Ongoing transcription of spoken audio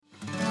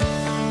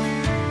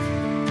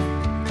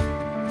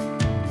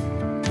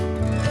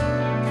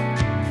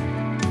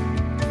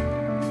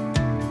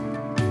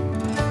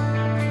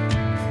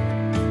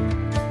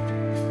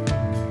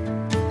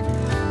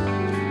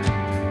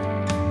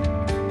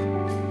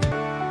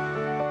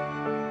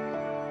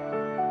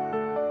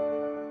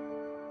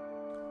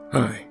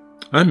Hi,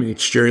 I'm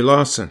H. Jerry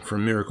Lawson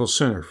from Miracle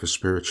Center for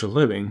Spiritual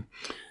Living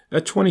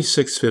at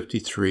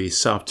 2653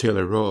 South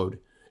Taylor Road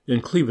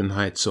in Cleveland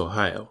Heights,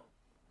 Ohio.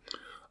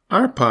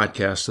 Our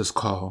podcast is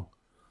called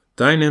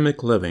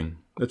Dynamic Living,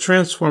 the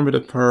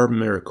Transformative Power of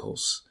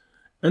Miracles,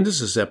 and this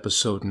is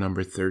episode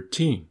number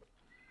 13.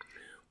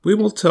 We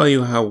will tell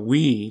you how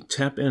we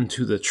tap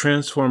into the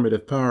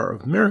transformative power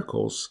of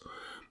miracles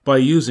by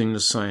using the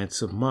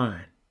science of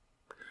mind.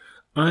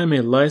 I am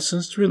a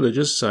licensed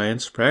religious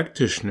science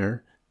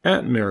practitioner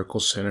at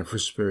Miracle Center for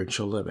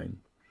Spiritual Living.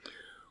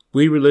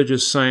 We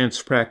religious science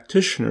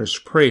practitioners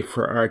pray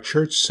for our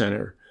church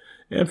center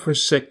and for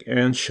sick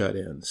and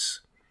shut-ins.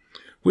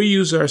 We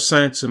use our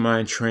science of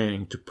mind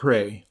training to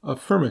pray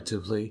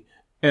affirmatively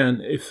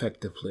and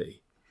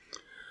effectively.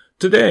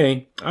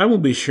 Today, I will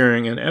be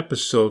sharing an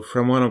episode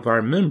from one of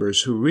our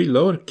members who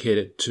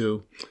relocated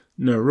to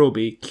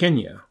Nairobi,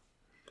 Kenya.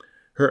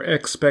 Her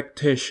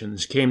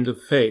expectations came to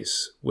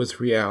face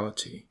with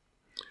reality.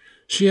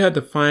 She had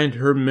to find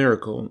her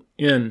miracle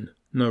in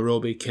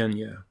Nairobi,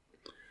 Kenya.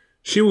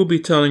 She will be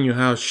telling you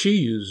how she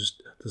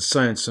used the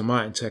science of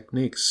mind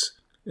techniques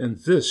in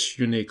this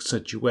unique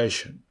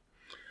situation.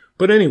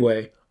 But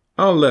anyway,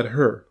 I'll let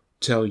her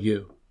tell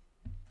you.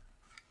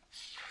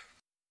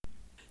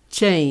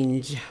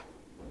 Change.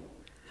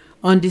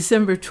 On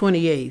December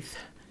 28th,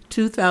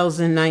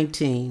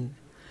 2019,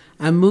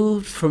 I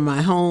moved from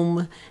my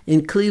home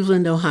in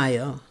Cleveland,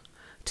 Ohio,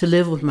 to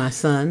live with my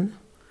son,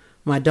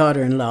 my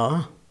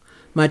daughter-in-law,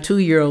 my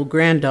 2-year-old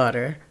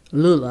granddaughter,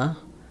 Lula,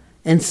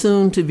 and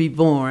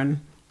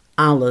soon-to-be-born,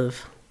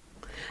 Olive.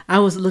 I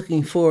was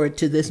looking forward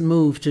to this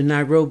move to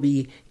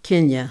Nairobi,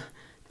 Kenya,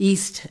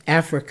 East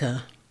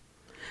Africa.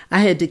 I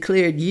had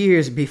declared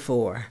years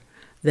before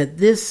that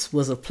this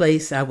was a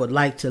place I would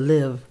like to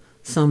live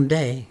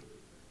someday.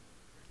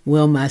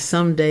 Well, my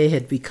someday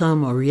had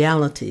become a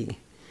reality,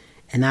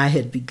 and I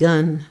had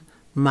begun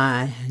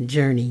my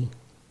journey.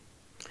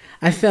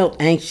 I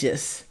felt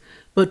anxious,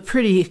 but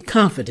pretty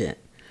confident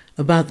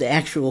about the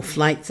actual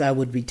flights I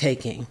would be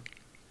taking.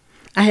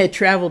 I had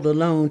traveled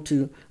alone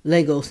to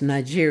Lagos,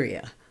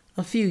 Nigeria,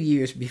 a few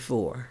years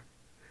before.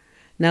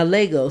 Now,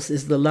 Lagos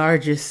is the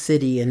largest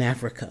city in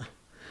Africa,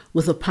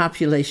 with a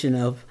population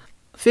of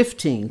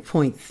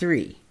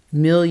 15.3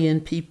 million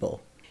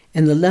people,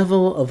 and the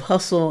level of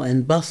hustle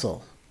and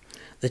bustle,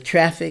 the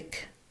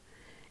traffic,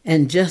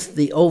 and just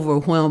the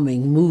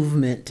overwhelming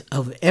movement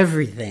of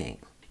everything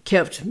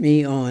kept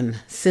me on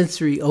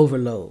sensory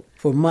overload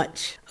for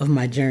much of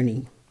my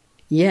journey.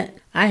 Yet,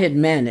 I had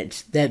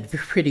managed that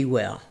pretty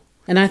well,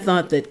 and I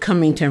thought that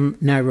coming to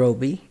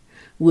Nairobi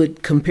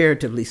would,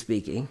 comparatively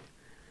speaking,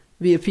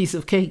 be a piece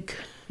of cake.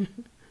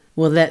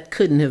 Well, that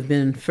couldn't have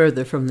been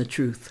further from the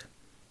truth,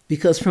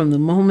 because from the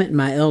moment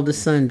my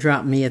eldest son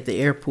dropped me at the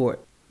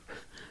airport,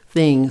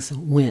 things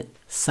went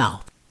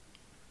south.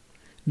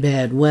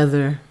 Bad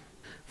weather,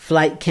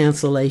 flight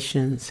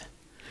cancellations,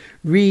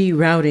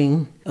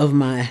 rerouting of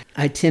my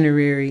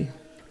itinerary,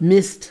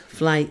 missed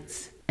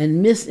flights,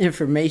 and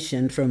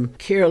misinformation from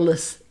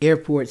careless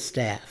airport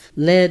staff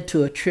led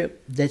to a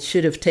trip that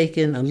should have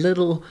taken a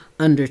little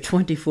under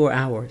 24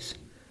 hours,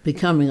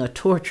 becoming a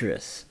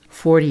torturous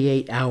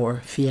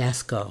 48-hour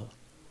fiasco.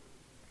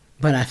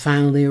 But I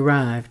finally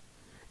arrived,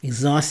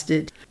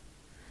 exhausted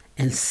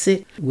and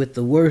sick with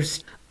the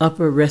worst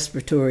upper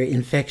respiratory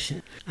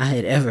infection I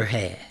had ever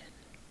had.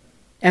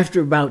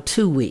 After about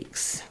 2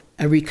 weeks,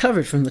 I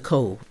recovered from the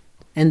cold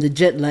and the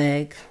jet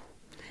lag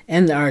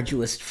and the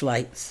arduous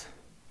flights.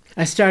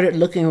 I started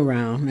looking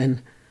around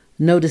and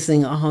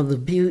noticing all the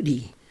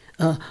beauty,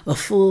 a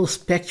full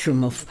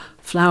spectrum of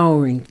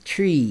flowering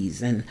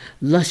trees and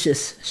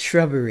luscious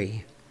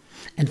shrubbery,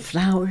 and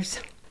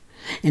flowers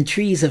and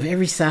trees of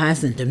every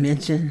size and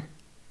dimension.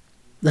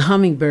 The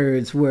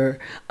hummingbirds were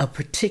a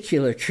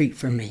particular treat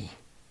for me.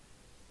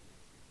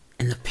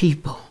 And the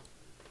people.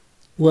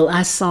 Well,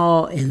 I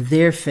saw in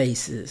their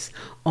faces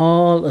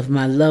all of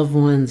my loved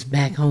ones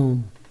back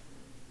home.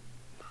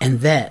 And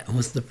that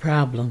was the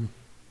problem.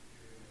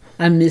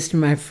 I missed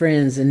my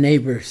friends and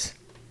neighbors.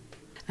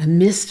 I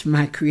missed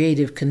my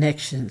creative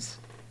connections.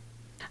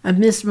 I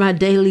missed my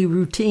daily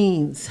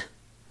routines.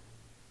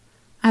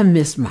 I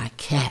missed my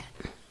cat.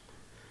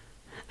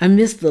 I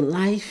missed the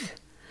life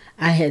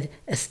I had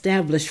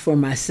established for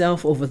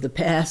myself over the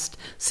past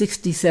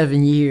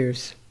 67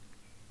 years.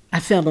 I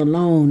felt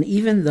alone,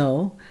 even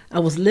though I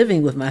was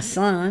living with my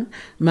son,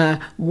 my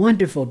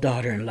wonderful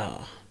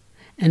daughter-in-law,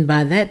 and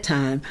by that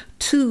time,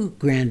 2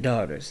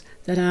 granddaughters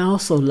that I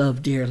also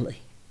loved dearly.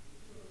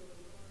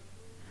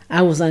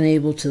 I was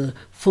unable to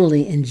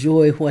fully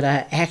enjoy what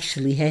I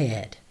actually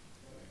had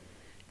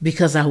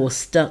because I was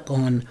stuck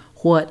on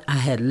what I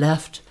had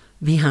left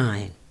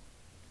behind.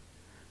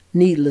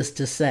 Needless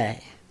to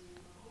say,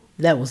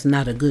 that was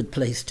not a good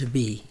place to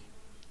be.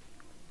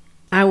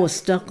 I was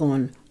stuck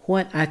on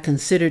what I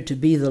considered to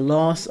be the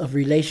loss of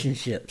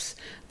relationships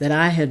that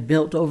I had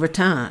built over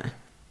time.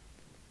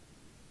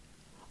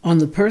 On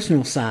the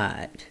personal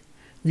side,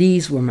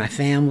 these were my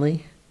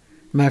family,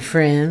 my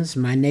friends,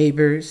 my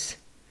neighbors,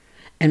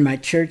 and my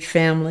church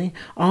family,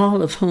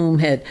 all of whom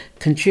had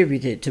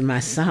contributed to my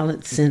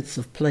solid sense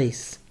of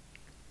place.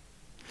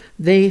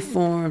 They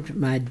formed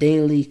my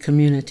daily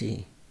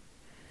community,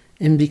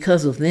 and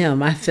because of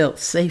them, I felt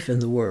safe in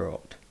the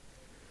world.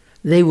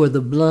 They were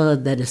the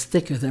blood that is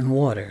thicker than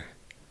water,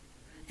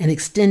 an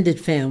extended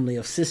family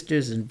of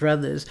sisters and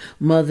brothers,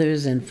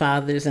 mothers and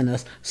fathers, and a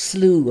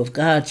slew of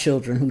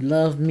godchildren who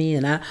loved me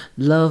and I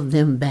loved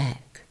them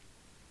back.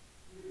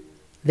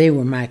 They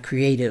were my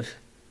creative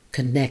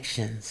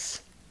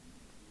connections.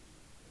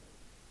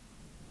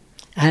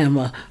 I am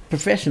a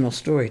professional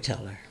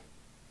storyteller,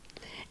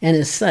 and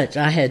as such,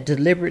 I had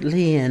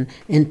deliberately and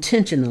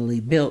intentionally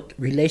built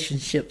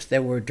relationships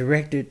that were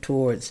directed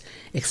towards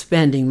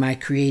expanding my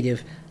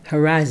creative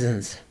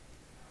horizons.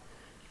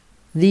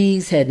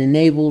 These had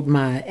enabled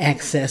my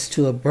access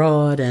to a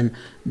broad and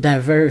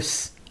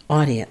diverse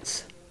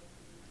audience.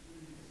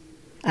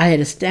 I had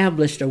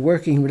established a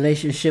working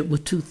relationship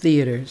with 2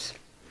 theaters,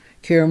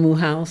 Caramoo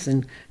House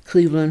and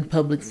Cleveland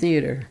Public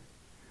Theater.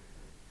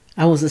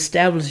 I was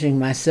establishing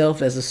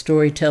myself as a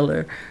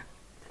storyteller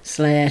 /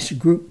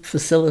 group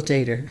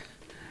facilitator.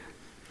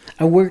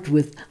 I worked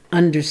with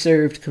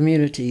underserved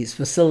communities,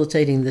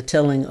 facilitating the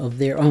telling of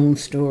their own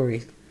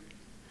stories.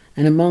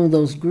 And among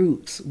those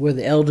groups were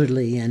the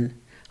elderly and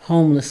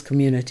homeless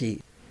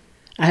community.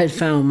 I had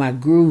found my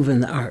groove in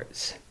the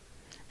arts,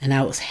 and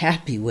I was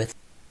happy with it.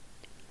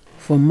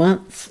 For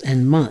months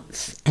and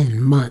months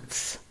and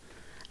months,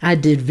 I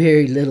did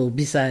very little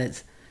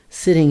besides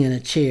sitting in a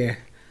chair,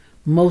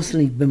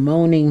 mostly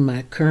bemoaning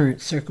my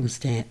current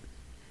circumstance.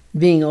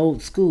 Being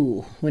old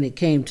school when it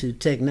came to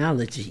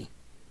technology,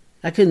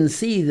 I couldn't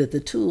see that the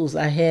tools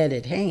I had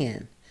at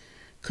hand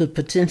could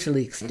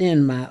potentially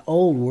extend my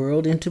old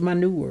world into my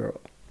new world.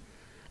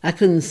 I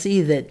couldn't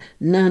see that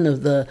none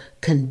of the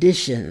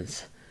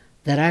conditions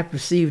that I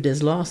perceived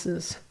as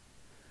losses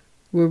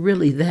were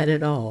really that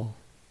at all.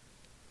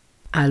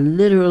 I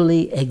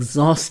literally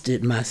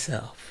exhausted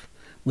myself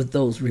with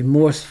those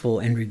remorseful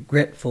and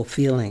regretful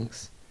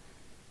feelings.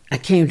 I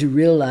came to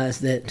realize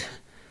that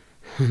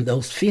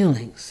those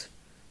feelings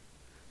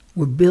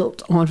were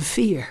built on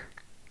fear.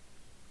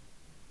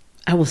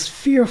 I was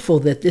fearful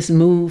that this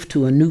move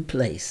to a new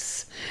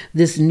place,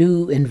 this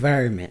new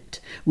environment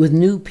with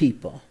new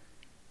people,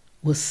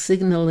 was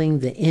signaling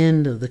the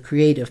end of the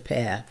creative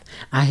path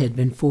I had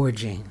been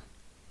forging.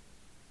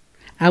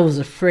 I was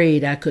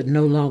afraid I could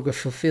no longer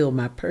fulfill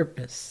my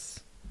purpose.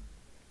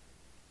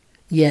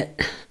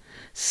 Yet,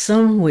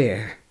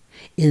 somewhere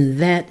in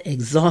that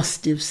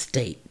exhaustive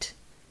state,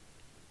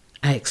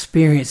 I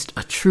experienced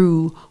a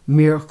true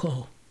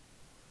miracle.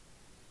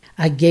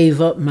 I gave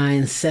up my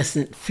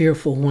incessant,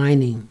 fearful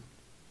whining.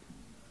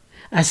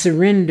 I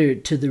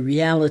surrendered to the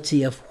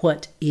reality of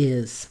what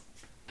is,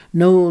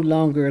 no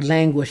longer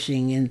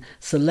languishing in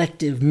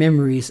selective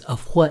memories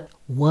of what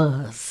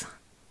was.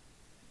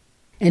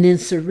 And in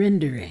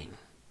surrendering,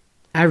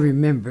 I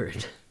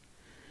remembered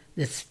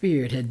that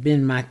Spirit had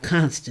been my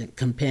constant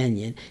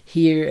companion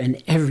here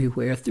and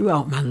everywhere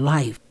throughout my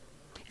life,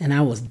 and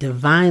I was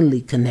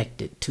divinely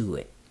connected to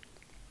it.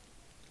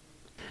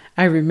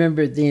 I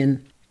remembered the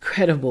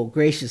incredible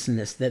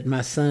graciousness that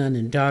my son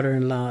and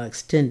daughter-in-law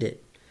extended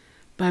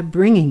by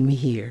bringing me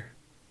here.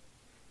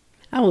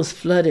 I was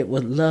flooded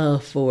with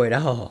love for it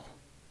all.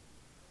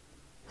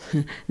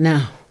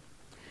 Now,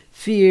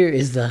 fear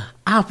is the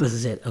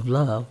opposite of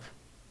love,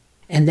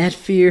 and that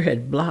fear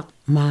had blocked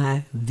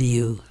my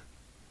view.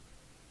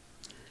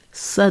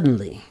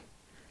 Suddenly,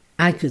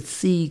 I could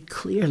see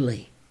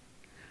clearly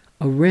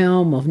a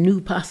realm of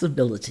new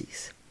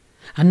possibilities.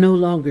 I no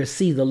longer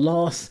see the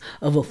loss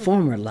of a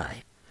former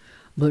life,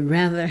 but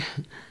rather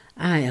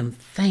I am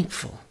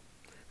thankful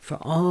for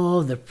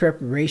all the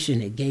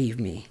preparation it gave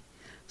me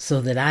so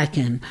that I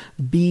can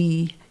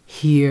be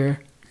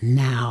here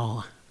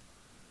now.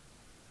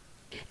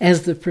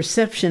 As the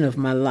perception of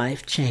my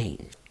life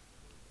changed,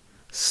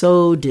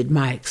 so did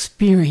my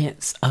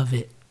experience of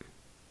it.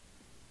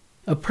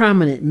 A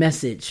prominent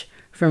message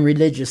from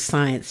religious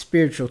science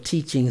spiritual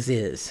teachings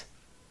is,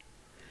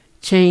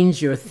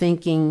 change your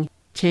thinking,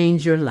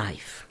 change your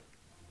life.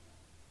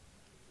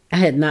 I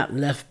had not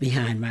left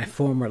behind my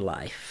former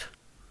life,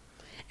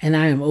 and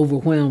I am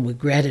overwhelmed with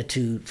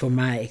gratitude for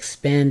my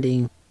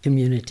expanding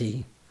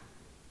community.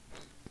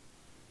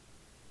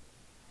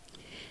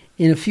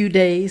 In a few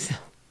days,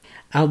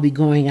 I'll be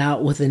going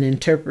out with an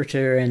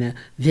interpreter and a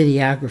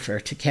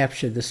videographer to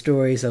capture the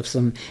stories of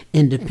some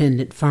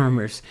independent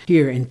farmers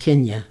here in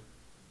Kenya.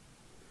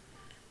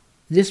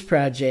 This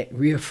project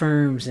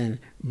reaffirms and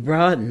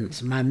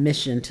broadens my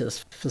mission to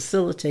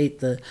facilitate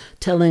the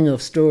telling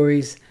of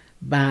stories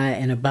by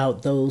and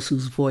about those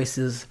whose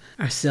voices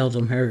are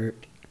seldom heard.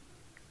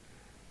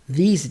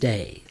 These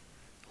days,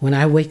 when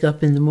I wake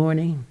up in the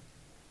morning,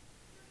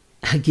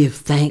 I give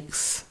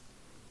thanks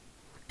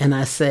and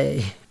I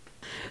say,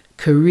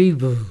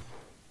 Karibu,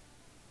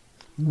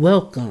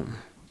 welcome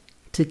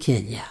to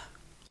Kenya.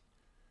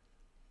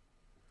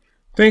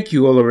 Thank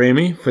you,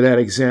 Olaremi, for that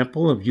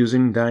example of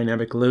using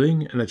dynamic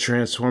living and the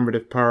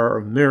transformative power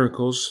of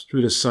miracles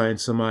through the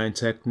science of mind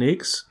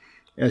techniques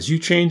as you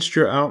changed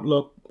your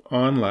outlook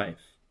on life.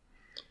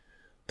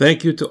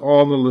 Thank you to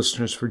all the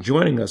listeners for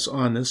joining us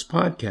on this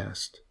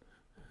podcast.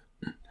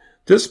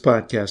 This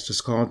podcast is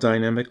called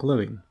Dynamic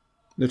Living,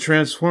 the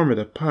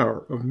Transformative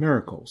Power of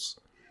Miracles.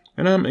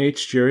 And I'm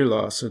H. Jerry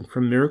Lawson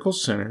from Miracle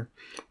Center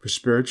for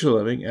Spiritual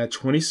Living at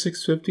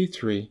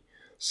 2653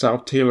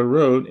 South Taylor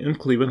Road in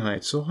Cleveland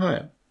Heights,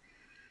 Ohio.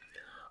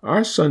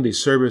 Our Sunday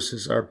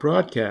services are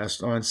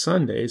broadcast on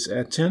Sundays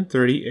at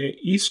 10:30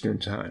 Eastern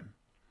Time.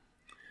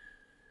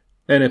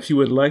 And if you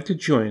would like to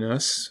join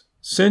us,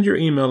 send your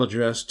email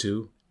address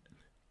to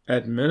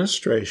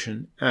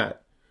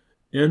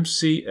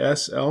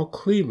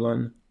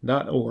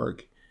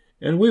administration@mcslcleveland.org,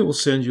 and we will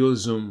send you a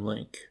Zoom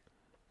link.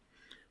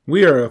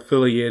 We are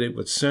affiliated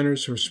with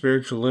Centers for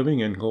Spiritual Living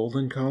in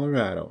Golden,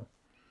 Colorado.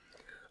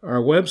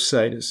 Our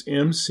website is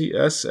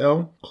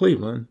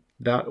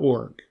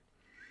mcslcleveland.org.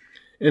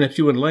 And if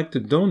you would like to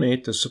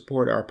donate to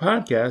support our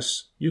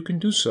podcasts, you can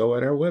do so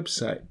at our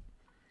website.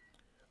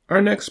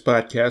 Our next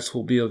podcast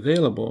will be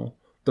available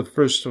the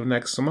first of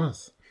next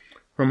month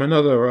from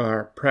another of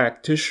our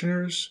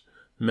practitioners,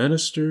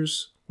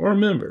 ministers, or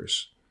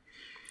members.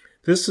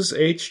 This is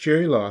H.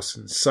 Jerry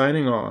Lawson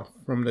signing off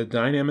from the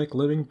Dynamic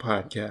Living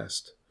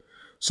Podcast.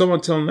 So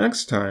until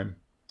next time,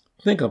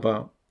 think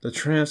about the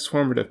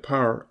transformative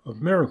power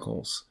of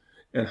miracles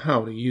and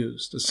how to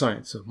use the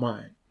science of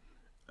mind.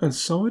 And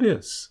so it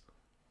is.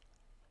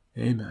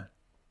 Amen.